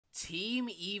Team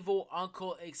Evil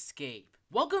Uncle Escape.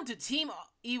 Welcome to Team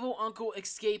Evil Uncle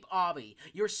Escape Obby.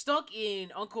 You're stuck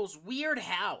in Uncle's weird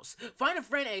house. Find a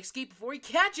friend and escape before he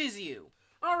catches you.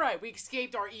 Alright, we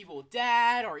escaped our evil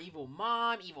dad, our evil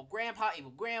mom, evil grandpa,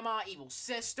 evil grandma, evil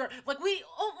sister. Like, we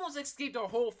almost escaped our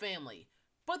whole family.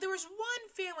 But there was one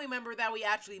family member that we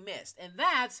actually missed, and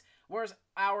that's was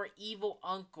our evil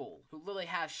uncle, who literally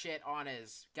has shit on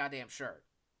his goddamn shirt.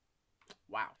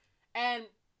 Wow. And,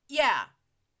 yeah.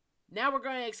 Now we're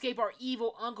going to escape our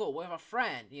evil uncle with a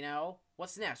friend, you know?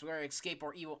 What's next? We're going to escape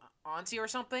our evil auntie or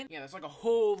something? Yeah, there's like a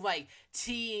whole, like,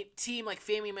 team, like,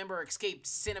 family member escape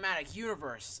cinematic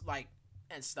universe, like,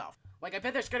 and stuff. Like, I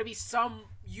bet there's going to be some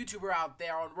YouTuber out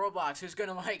there on Roblox who's going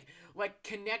to, like,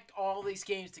 connect all these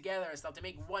games together and stuff to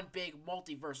make one big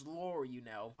multiverse lore, you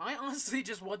know? I honestly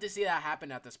just want to see that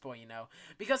happen at this point, you know?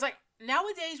 Because, like,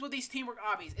 nowadays with these teamwork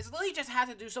obbies, it's literally just has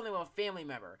to do something with a family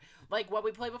member. Like what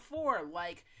we played before,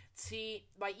 like,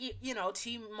 you know,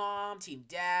 Team Mom, Team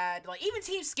Dad, like, even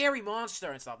Team Scary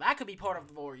Monster and stuff. That could be part of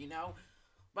the lore, you know?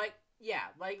 Like, yeah,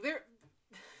 like,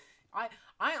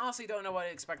 I honestly don't know what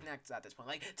to expect next at this point.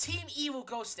 Like, Team Evil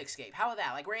Ghost Escape. How about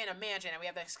that? Like, we're in a mansion and we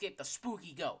have to escape the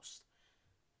spooky ghost.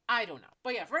 I don't know.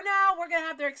 But yeah, for now, we're gonna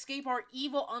have to escape our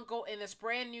evil uncle in this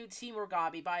brand new teamwork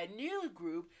obby by a new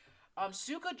group,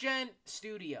 Sukagen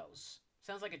Studios.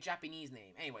 Sounds like a Japanese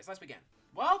name. Anyways, let's begin.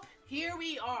 Well, here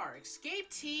we are. Escape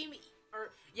Team...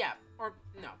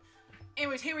 no.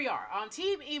 Anyways, here we are.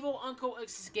 Team Evil Uncle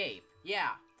Escape. Yeah.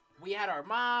 We had our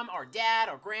mom, our dad,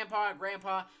 our grandpa,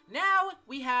 Now,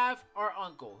 we have our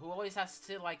uncle, who always has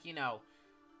to, like, you know...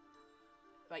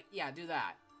 Like, yeah, do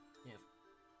that. Yeah.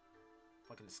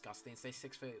 Fucking disgusting. Stay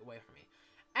 6 feet away from me.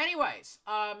 Anyways,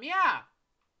 yeah.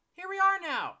 Here we are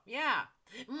now. Yeah.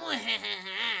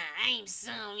 I'm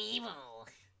so evil.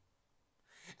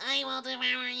 I will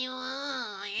devour you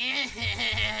all.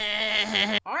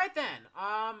 Alright then.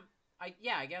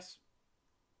 I guess.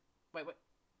 Wait.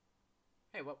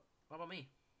 Hey, what about me?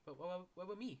 What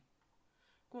about me?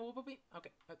 What about me?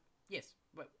 Okay. Yes.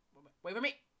 Wait for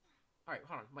me. Alright,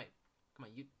 hold on. Wait. Come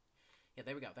on, you. Yeah,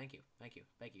 there we go. Thank you.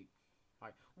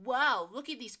 Alright. Wow, look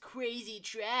at these crazy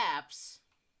traps.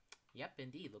 Yep,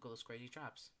 indeed. Look at those crazy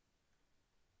traps.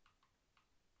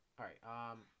 Alright,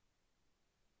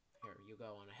 here, you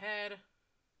go on ahead.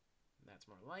 That's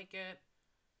more like it.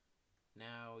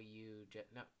 Now you just...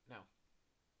 No.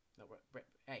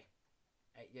 Hey.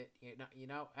 Hey, you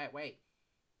know, hey, wait.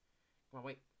 Come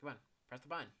on. Press the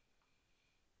button.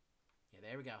 Yeah,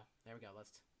 there we go.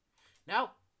 Let's... No!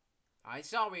 I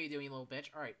saw what you're doing, you little bitch.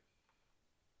 Alright.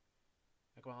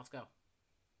 Now, come on, let's go.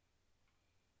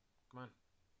 Come on.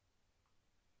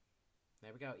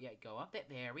 There we go. Yeah, go up there.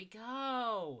 There we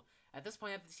go! At this point,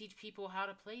 I have to teach people how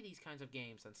to play these kinds of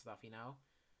games and stuff, you know?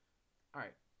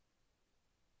 Alright.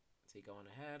 Let's see, going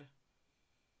ahead.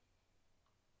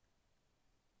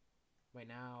 Wait,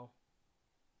 now.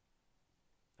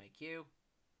 Thank you.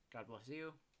 God bless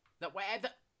you. No, wait,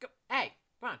 hey!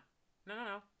 Come on.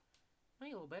 No. No,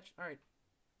 you little bitch. Alright.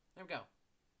 There we go.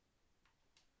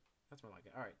 That's more like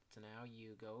it. Alright, so now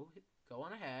you go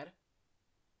on ahead.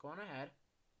 Go on ahead.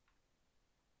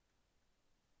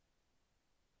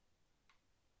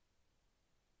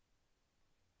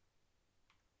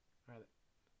 Alright.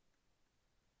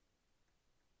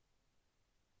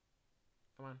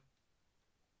 Come on.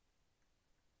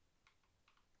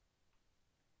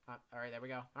 Alright, there we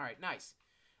go. Alright, nice.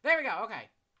 There we go, okay.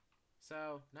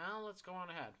 So, now let's go on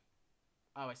ahead.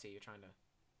 Oh, I see, you're trying to...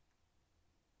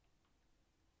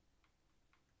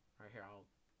 Alright, here, I'll...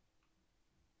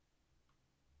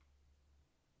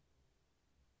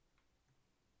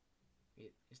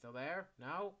 You still there?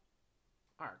 No?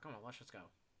 Alright, come on, let's just go.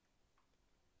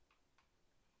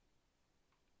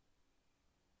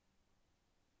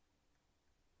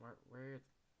 Where...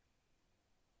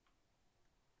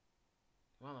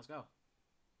 Come on, let's go.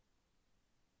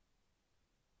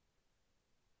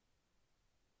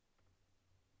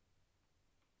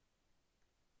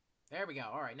 There we go.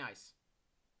 Alright, nice.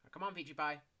 Now, come on, Peachy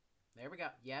Pie. There we go.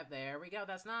 Yep, there we go.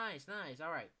 That's nice.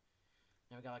 Alright.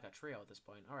 Now we got like a trio at this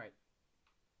point. Alright.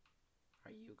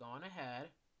 Alright, you go on ahead.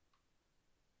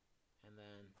 And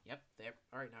then, yep, there.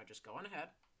 Alright, now just go on ahead.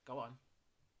 Go on.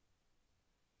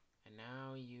 And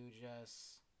now you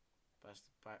just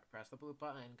press the blue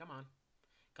button. Come on.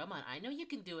 I know you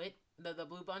can do it. The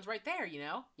blue button's right there, you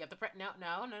know? You have to press... No,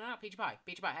 Peachy Pie.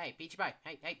 Hey, Peachy Pie.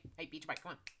 Hey, Peachy Pie,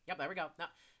 come on. Yep, there we go.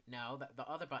 No, the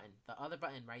other button. The other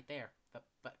button right there.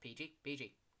 Peachy.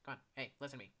 Come on. Hey,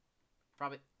 listen to me.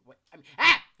 Probably... Wait,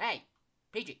 Hey!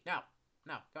 Peachy, no,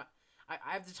 come on.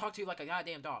 I have to talk to you like a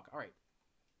goddamn dog. Alright.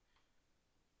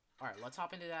 Alright, let's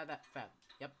hop into that vent.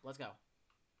 Yep, let's go.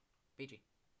 Peachy.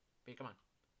 Peachy, come on.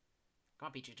 Come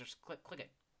on, Peachy, just click it.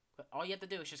 All you have to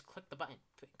do is just click the button.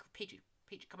 Peachy,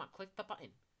 come on, click the button.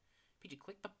 Peachy,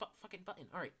 click the fucking button.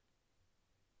 Alright.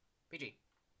 Peachy,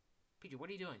 what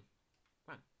are you doing?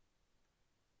 Come on.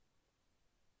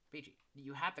 Peachy,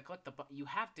 you have to click the button. You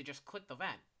have to just click the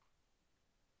vent.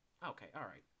 Okay,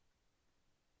 alright.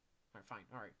 Alright, fine,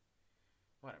 alright.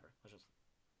 Whatever, let's just...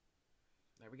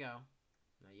 There we go.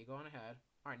 Now you go on ahead.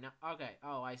 Alright, now, okay.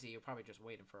 Oh, I see, you're probably just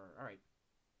waiting for... Alright.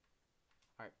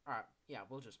 Alright, yeah,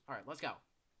 we'll just... Alright, let's go.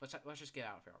 Let's just get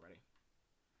out of here already.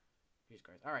 Jesus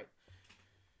Christ. Alright.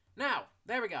 Now,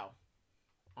 there we go.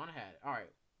 On ahead.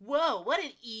 Alright. Whoa, what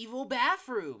an evil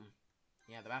bathroom!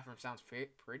 Yeah, the bathroom sounds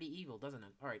pretty evil, doesn't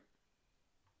it? Alright.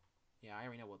 Yeah, I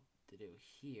already know what to do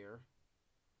here.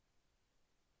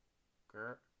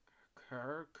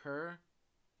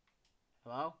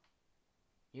 Hello?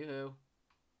 Yoo-hoo.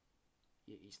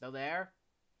 You still there?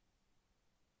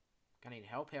 Gonna need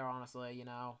help here, honestly, you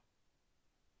know.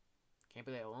 Can't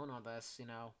be alone on this, you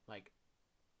know. Like,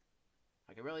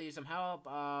 I could really use some help.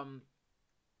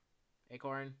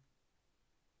 Acorn.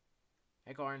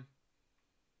 Acorn.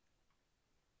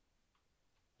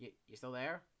 You still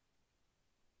there?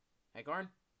 Acorn?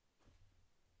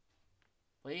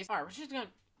 Please? Alright, we're just gonna...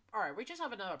 Alright, we just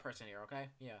have another person here, okay?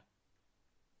 Yeah.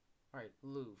 Alright,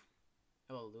 Louvre.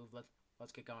 Hello, Louvre.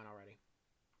 Let's get going already.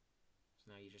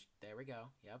 So now you just... There we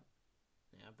go. Yep.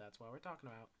 Yep, that's what we're talking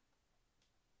about.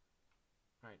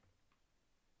 Alright.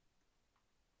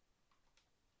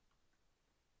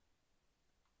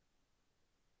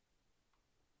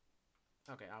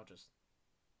 Okay, I'll just...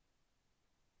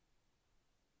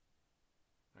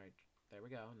 Alright, there we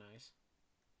go. Nice.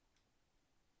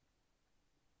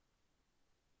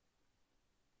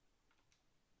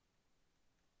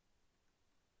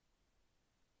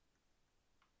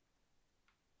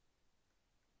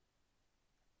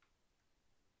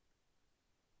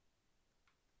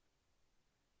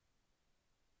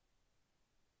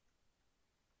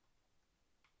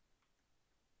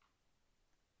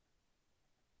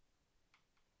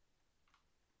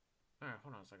 Alright,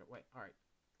 hold on a second. Wait, alright.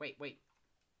 Wait.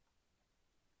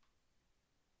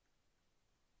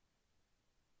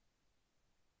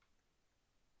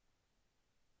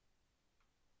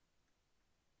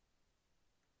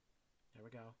 There we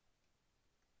go.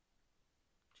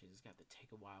 Jeez, this is gonna have to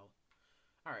take a while.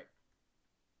 Alright.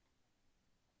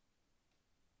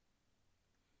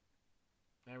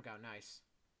 There we go, nice.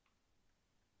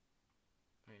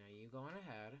 Alright, now you go on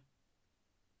ahead.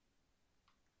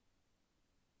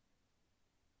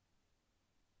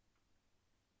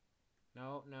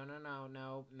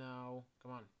 No.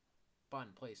 Come on. Bun,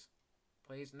 please.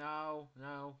 Please, no.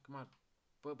 Come on.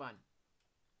 Blue button.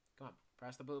 Come on.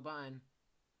 Press the blue button.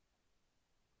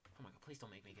 Oh my god, please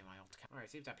don't make me get my alt account. Alright,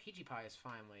 seems that PG Pie is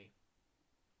finally,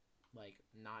 like,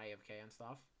 not AFK and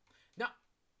stuff. No!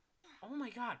 Oh my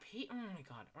god, oh my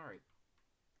god, alright.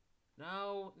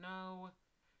 No. Oh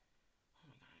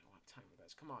my god, I don't have time for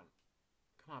this. Come on.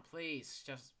 Come on, please.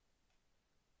 Just...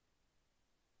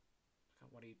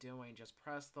 What are you doing? Just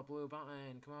press the blue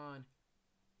button. Come on.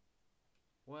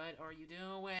 What are you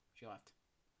doing? She left.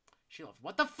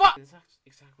 What the fuck? That's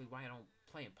exactly why I don't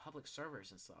play in public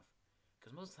servers and stuff.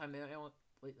 Because most of the time,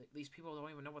 these people don't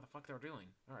even know what the fuck they're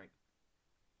doing. Alright.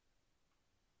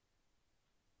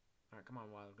 Alright, come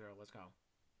on, wild girl. Let's go.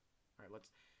 Alright, let's...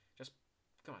 Just...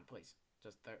 Come on, please.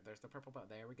 Just... There's the purple button.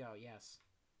 There we go. Yes.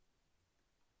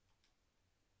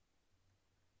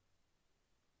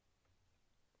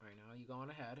 Alright, now you go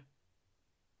on ahead.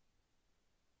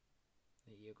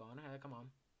 You go on ahead. Come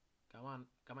on. Come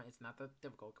on. It's not that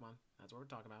difficult. Come on. That's what we're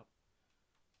talking about.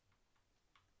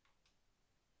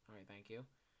 Alright, thank you.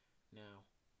 Now.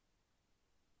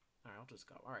 Alright, I'll just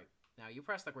go. Alright. Now you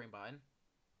press the green button.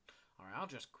 Alright, I'll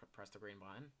just press the green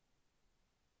button.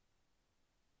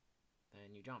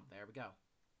 Then you jump. There we go.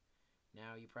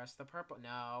 Now you press the purple.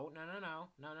 No.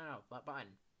 Button.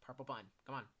 Purple button.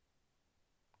 Come on.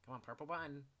 Come on, purple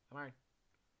button. Come on.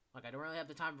 Look, I don't really have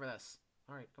the time for this.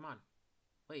 Alright, come on.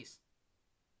 Please.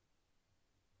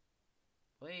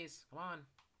 Please, come on.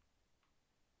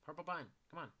 Purple button.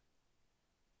 Come on.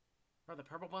 Bro, the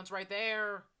purple button's right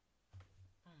there.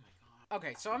 Oh my god.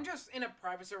 Okay, so I'm just in a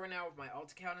private server now with my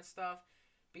alt account and stuff.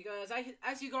 Because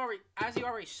as you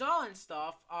already saw and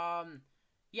stuff,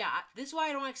 yeah, this is why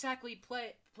I don't exactly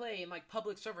play in like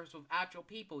public servers with actual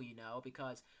people, you know,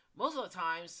 because most of the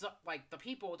times, like, the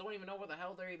people don't even know what the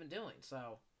hell they're even doing,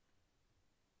 so,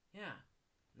 yeah.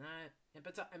 And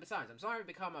besides, I'm starting to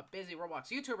become a busy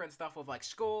Roblox YouTuber and stuff with, like,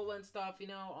 school and stuff, you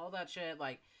know, all that shit,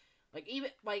 like,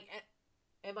 even, like,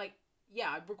 and like, yeah,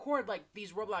 I record like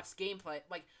these Roblox gameplay,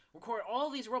 like record all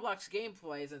these Roblox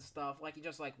gameplays and stuff, like in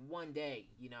just like one day,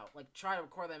 you know, like try to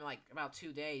record them in, like about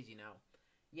 2 days, you know.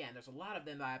 Yeah, and there's a lot of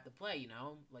them that I have to play, you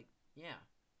know, like yeah.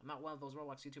 I'm not one of those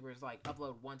Roblox YouTubers like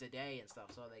upload once a day and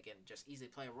stuff, so they can just easily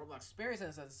play Roblox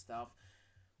experiences and stuff.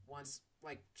 Once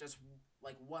like just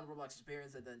like one Roblox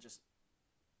experience and then just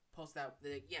post that.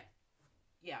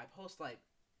 Yeah, I post like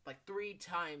 3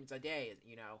 times a day,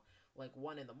 you know, like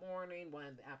one in the morning, one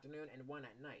in the afternoon, and one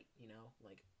at night, you know,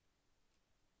 like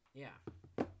yeah.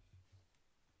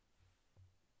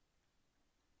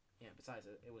 Yeah, besides,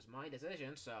 it was my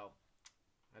decision, so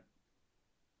I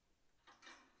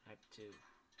have to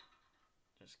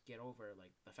just get over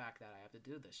like the fact that I have to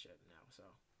do this shit now. So,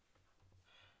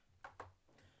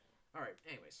 all right.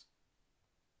 Anyways,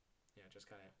 yeah, just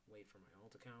gotta wait for my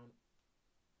alt account.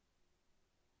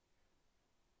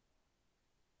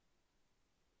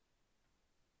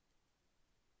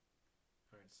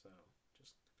 All right, so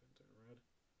just into red.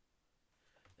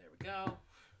 There we go.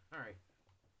 All right.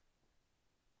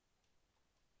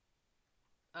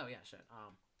 Oh yeah, shit.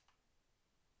 There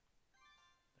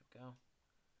we go.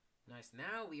 Nice.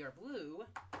 Now we are blue.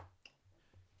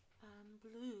 I'm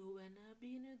blue and I've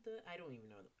been in the. I don't even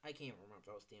know. I can't remember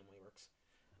those damn lyrics.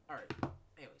 All right.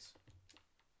 Anyways,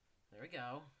 there we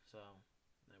go. So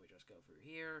now we just go through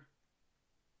here.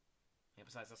 And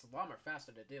besides, that's a lot more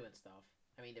faster to do and stuff.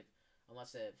 I mean,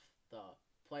 unless if the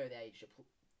player that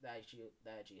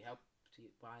actually helps you.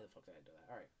 Why the fuck did I do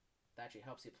that? All right, that actually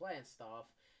helps you play and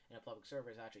stuff. And a public server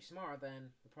is actually smart,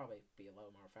 then it'll probably be a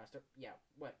little more faster. Yeah.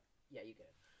 What? Yeah, you get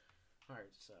it. All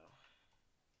right, so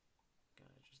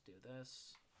gotta just do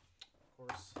this. Of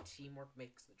course, teamwork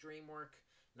makes the dream work.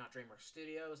 Not DreamWorks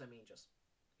Studios. I mean, just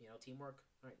teamwork.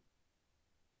 All right.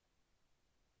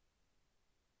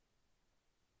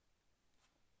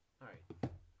 All right.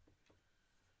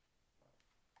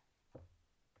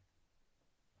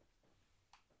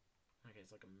 Okay,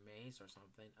 it's like a maze or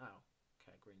something. Oh,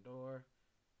 okay, green door.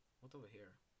 What's over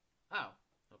here? Oh,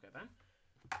 okay then.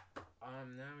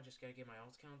 Now I just gotta get my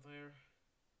alt count there.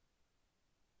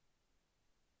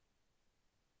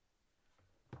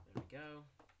 There we go.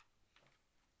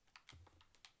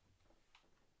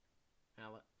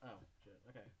 Now, oh, shit,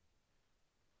 okay.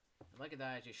 I like it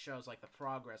that it just shows, like, the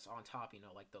progress on top, you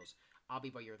know, like those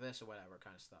Obby but you're this or whatever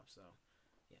kind of stuff, so,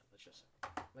 yeah, let's just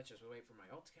wait for my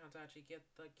alt count to actually get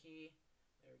the key.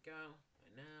 There we go.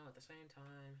 And now, at the same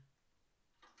time...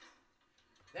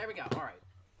 There we go, alright.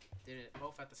 Did it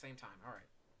both at the same time, alright.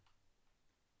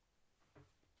 And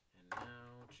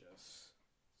now, just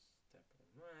step on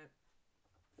that.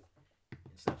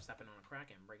 Instead of stepping on a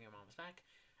crack and bringing him on his back.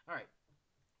 Alright.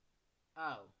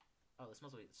 Oh, this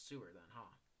must be the sewer then,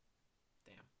 huh?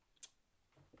 Damn.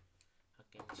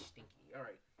 Fucking stinky.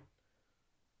 Alright.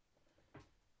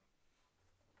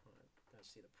 Gotta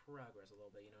see the progress a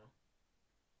little bit, you know?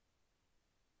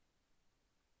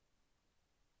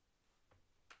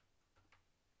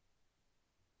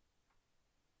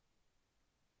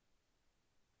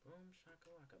 Boom,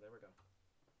 shakalaka. There we go.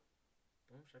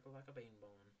 Boom, shakalaka, bang,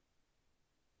 bone.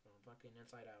 From fucking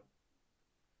inside out.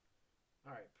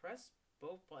 Alright, press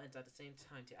both buttons at the same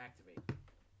time to activate.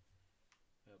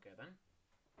 Okay, then.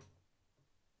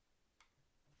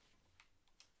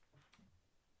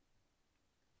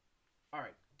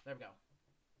 Alright, there we go.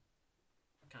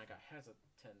 Kinda got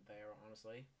hesitant there,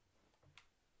 honestly.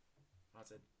 I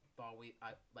thought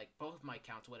like, both my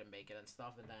counts wouldn't make it and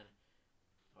stuff, and then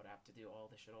I would have to do all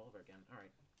this shit all over again.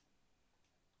 Alright.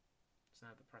 Just now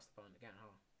I have to press the button again,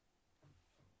 huh?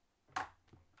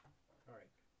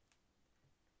 Alright.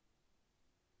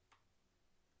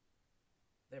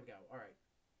 There we go. Alright.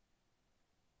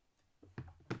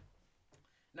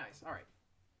 Nice. Alright.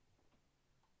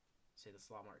 See, this is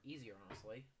a lot more easier,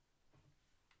 honestly.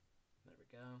 There we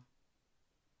go.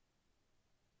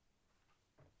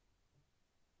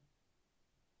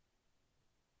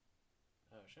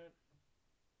 Oh, shit.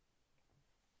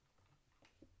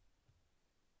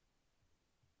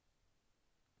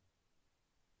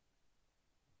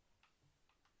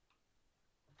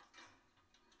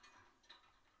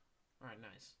 Alright,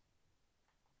 nice.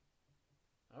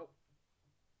 Oh.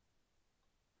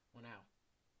 Well, now.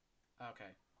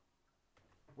 Okay.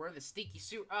 Where are the stinky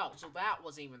sewer? Oh, so that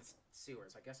wasn't even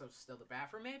sewers. I guess it was still the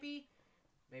bathroom, maybe?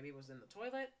 Maybe it was in the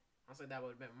toilet? Honestly, that would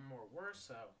have been more worse,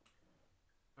 so...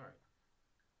 Alright.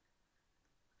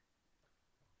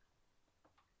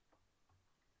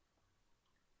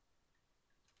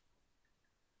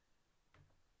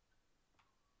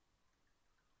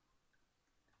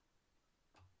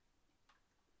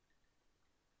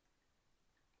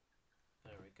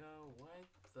 There we go. What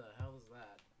the hell is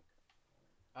that?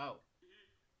 Oh.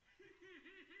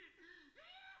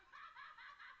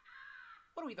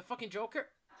 What are we, the fucking Joker?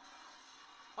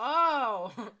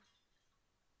 Oh!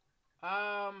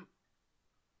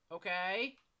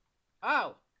 Okay.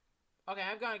 Oh! Okay,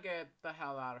 I'm gonna get the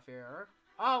hell out of here.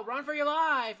 Oh, run for your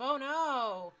life! Oh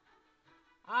no!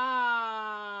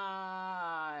 Ah!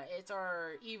 It's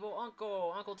our evil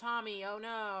uncle, Uncle Tommy, oh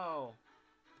no!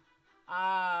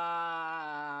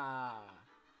 Ah!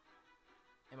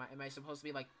 Am I supposed to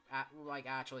be like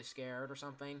actually scared or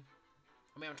something?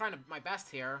 I mean, I'm trying to my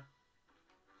best here.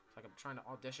 It's like I'm trying to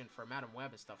audition for Madam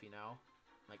Web and stuff, you know,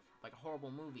 like a horrible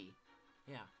movie.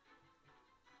 Yeah.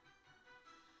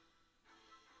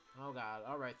 Oh god.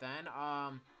 All right then.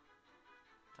 Time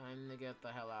to get the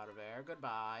hell out of there.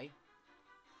 Goodbye.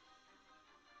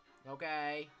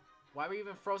 Okay. Why were you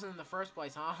even frozen in the first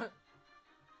place, huh?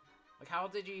 Like, how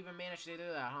did you even manage to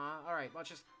do that, huh? All right, let's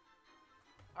just.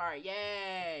 Alright,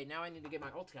 yay! Now I need to get my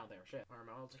ult account there. Shit. Alright,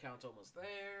 my ult account's almost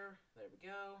there. There we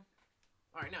go.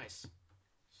 Alright, nice.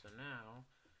 So now,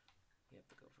 we have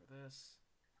to go for this.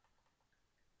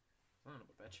 Son of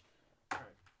a bitch.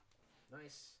 Alright.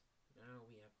 Nice. Now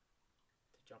we have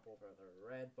to jump over the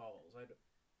red balls.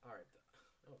 Alright.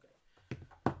 Okay.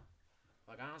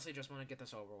 Like, I honestly just want to get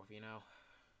this over with, you know?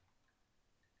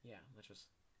 Yeah, let's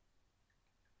just.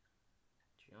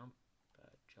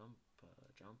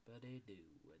 Jumpity-doo.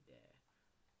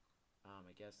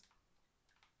 I guess.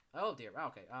 Oh dear.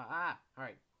 Okay.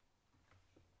 Alright.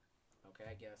 Okay,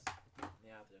 I guess.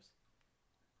 Yeah, just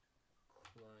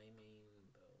climbing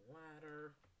the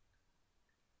ladder.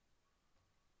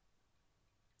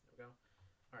 There we go.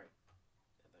 Alright.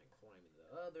 And then climbing the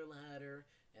other ladder.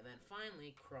 And then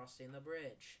finally crossing the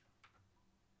bridge.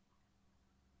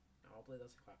 Now, hopefully it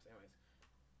doesn't collapse. Anyways.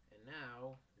 And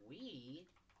now,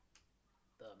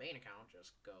 the main account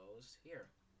just goes here.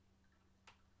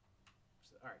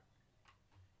 So, alright.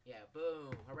 Yeah,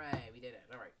 boom. Hooray, we did it.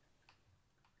 Alright.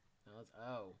 Now let's,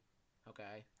 oh.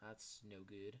 Okay, that's no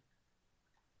good.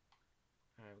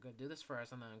 Alright, we're gonna do this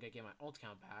first, and then I'm gonna get my ult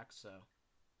count back, so.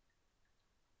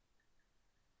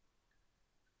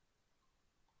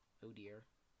 Oh dear.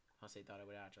 Honestly, thought I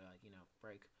would actually, like, you know,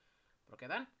 break. But okay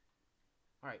then.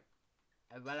 Alright.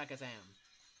 Everybody like I am.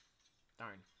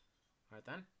 Darn. Alright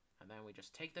then. And then we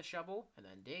just take the shovel, and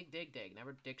then dig, dig, dig.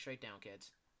 Never dig straight down,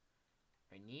 kids.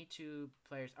 I need 2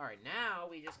 players. Alright, now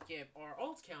we just get our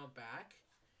ult count back.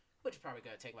 Which is probably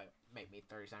gonna take, like, maybe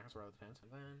 30 seconds, whatever, depends.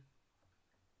 And then.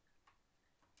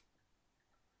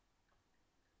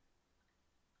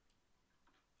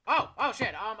 Oh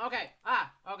shit, okay.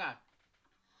 Oh god.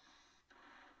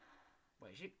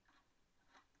 Wait, she.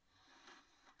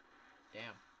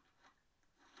 Damn.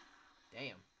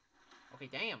 Damn. Okay,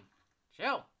 damn.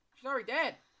 Chill. She's already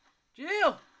dead.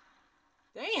 Jill!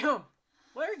 Damn!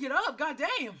 Let her get up, god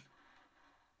damn!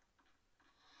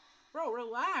 Bro,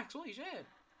 relax, holy shit.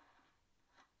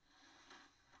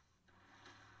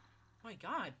 My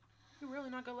god. You're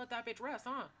really not gonna let that bitch rest,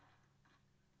 huh?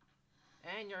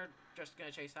 And you're just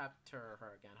gonna chase after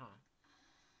her again, huh?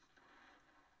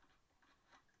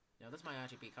 No, this might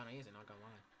actually be kinda easy, not gonna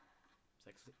lie. It's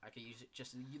like, I could use it,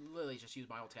 literally just use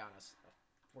my ult town as a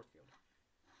force field.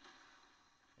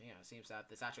 Yeah, it seems that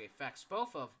this actually affects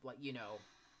both of, like, you know,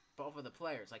 both of the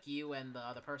players, like you and the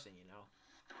other person, you know?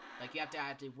 Like, you have to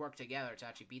actually work together to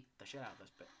actually beat the shit out of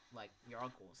this, but, like, your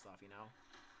uncle and stuff, you know?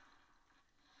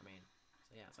 I mean,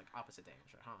 so yeah, it's like opposite day and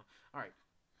shit, huh? Alright.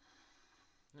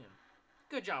 Yeah.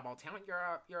 Good job, all talent.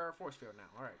 You're a force field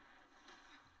now, alright.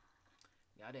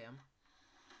 Goddamn.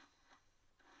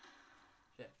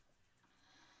 Shit.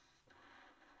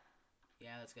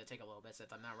 Yeah, that's gonna take a little bit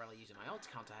since I'm not really using my ult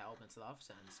count to help and stuff,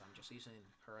 since I'm just using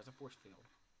her as a force field.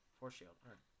 Force shield.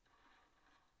 Alright.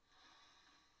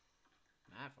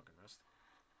 Nah, fucking rest.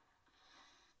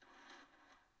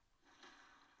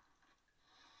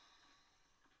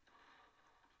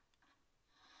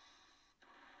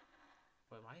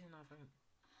 Wait, why is it not fucking...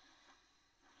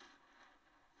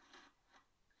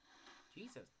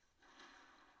 Jesus.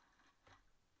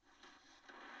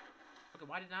 Okay,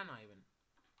 why did I not even...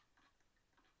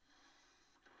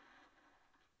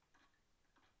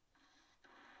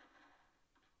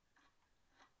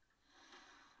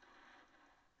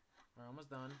 We're almost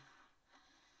done.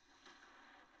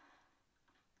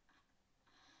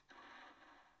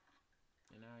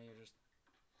 And now you're just...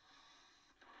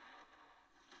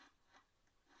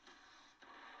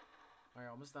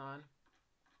 Alright, almost done.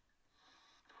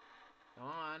 Come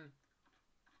on.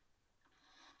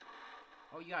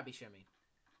 Oh, you gotta be shimmy.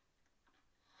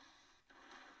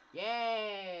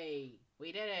 Yay!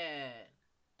 We did it!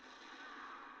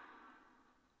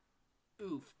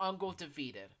 Oof, Uncle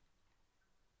defeated.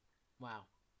 Wow.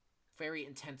 Very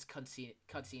intense cutscene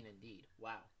indeed.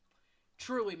 Wow.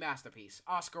 Truly masterpiece.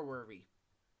 Oscar worthy.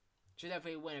 Should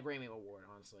definitely win a Grammy Award,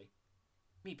 honestly.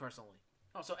 Me personally.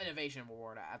 Also, Innovation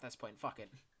Award at this point. Fuck it.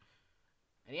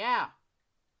 And yeah.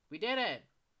 We did it.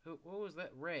 What was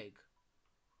that? Rig.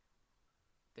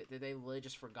 Did they literally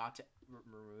just forgot to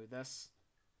remove this?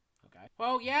 Okay.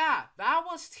 Well, yeah, that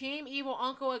was Team Evil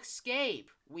Uncle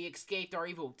Escape. We escaped our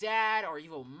evil dad, our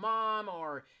evil mom,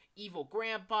 our evil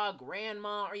grandpa,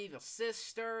 grandma, our evil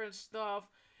sister and stuff.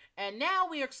 And now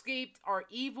we escaped our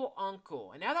evil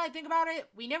uncle. And now that I think about it,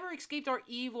 we never escaped our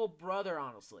evil brother,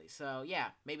 honestly. So, yeah,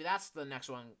 maybe that's the next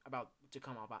one about to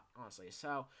come up, honestly.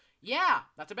 So, yeah,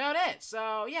 that's about it.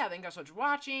 So, yeah, thank you guys so much for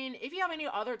watching. If you have any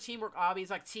other teamwork obbies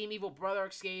like Team Evil Brother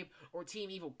Escape or Team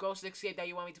Evil Ghost Escape that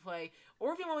you want me to play,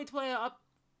 or if you want me to play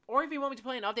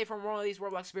an update from one of these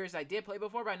Roblox experiences I did play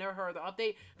before, but I never heard of the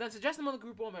update, then suggest them on the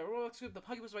group below my Roblox group, the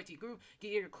PuggyPugsonYT group. You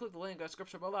can either click the link in the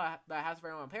description below that has a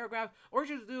very long paragraph, or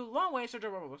you just do a long way, search our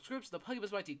Roblox groups, the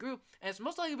PuggyPugsonYT group, and it's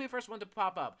most likely to be the first one to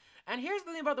pop up. And here's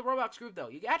the thing about the Roblox group, though.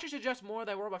 You can actually suggest more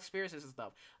than Roblox experiences and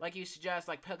stuff. Like, you suggest,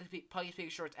 like, Puggy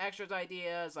Speak Shorts extras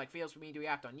ideas, like, videos for me to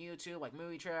react on YouTube, like,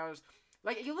 movie trailers.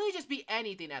 Like, it can literally just be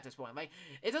anything at this point. Like,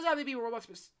 it doesn't have to be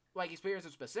Roblox, like,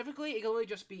 experiences specifically. It can literally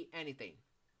just be anything.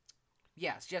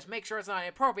 Yes, just make sure it's not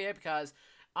inappropriate because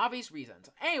obvious reasons.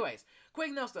 Anyways,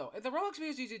 quick notes though. If the Roblox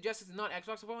experience you suggest is not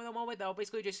Xbox support at the moment, they'll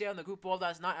basically just say on the group below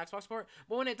that it's not Xbox support.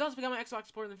 But when it does become an Xbox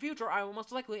support in the future, I will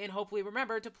most likely and hopefully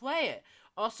remember to play it.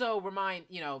 Also, remind,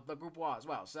 the group wall as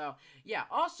well. So, yeah.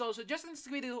 Also, suggesting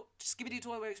Skibidi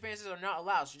Toilet experiences are not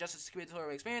allowed. Suggesting Skibidi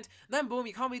Toilet experience, then boom,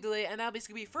 you can't be delayed, and that'll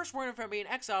basically be first warning from being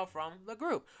exiled from the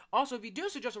group. Also, if you do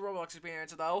suggest a Roblox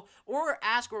experience, though, or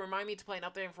ask or remind me to play an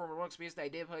update for a Roblox experience that I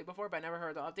did play before, but I never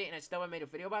heard the update, and I still haven't made a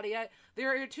video about it yet,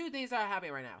 there are two things that are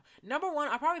happening right now. Number one,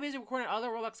 I'm probably busy recording other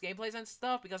Roblox gameplays and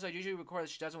stuff, because I usually record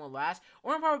this doesn't want to last,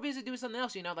 or I'm probably busy doing something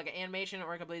else, like an animation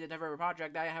or a completely different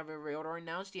project that I haven't revealed or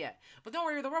announced yet. But don't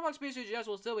worry, the Roblox experience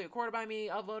will still be recorded by me,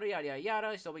 uploaded, yada yada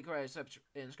yada, still be created in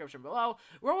the description below.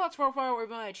 Roblox profile or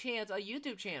my chance, a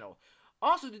YouTube channel.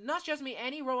 Also, do not suggest me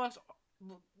any Roblox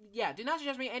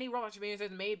experiences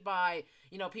made by,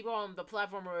 people on the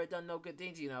platform who have done no good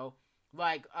things,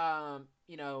 like,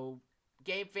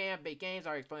 Game Fam, Big Games, I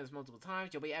already explained this multiple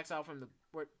times, you'll be exiled from the,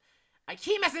 I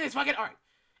keep messing this fucking art!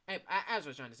 And, as I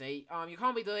was trying to say, you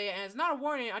can't be delayed, and it's not a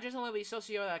warning, I just don't want to be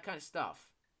associated with that kind of stuff.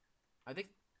 I think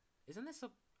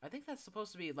that's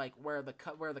supposed to be, like, where the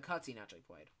cutscene actually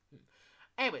played.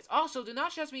 Anyways, also, do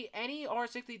not suggest me any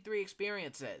R63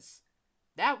 experiences.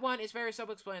 That one is very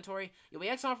self-explanatory. You'll be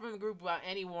exiled from the group without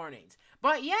any warnings.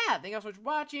 But yeah, thank you guys so much for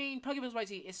watching.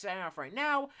 PuggyPugsonYT is signing off right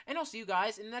now, and I'll see you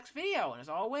guys in the next video. And as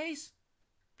always,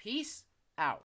 peace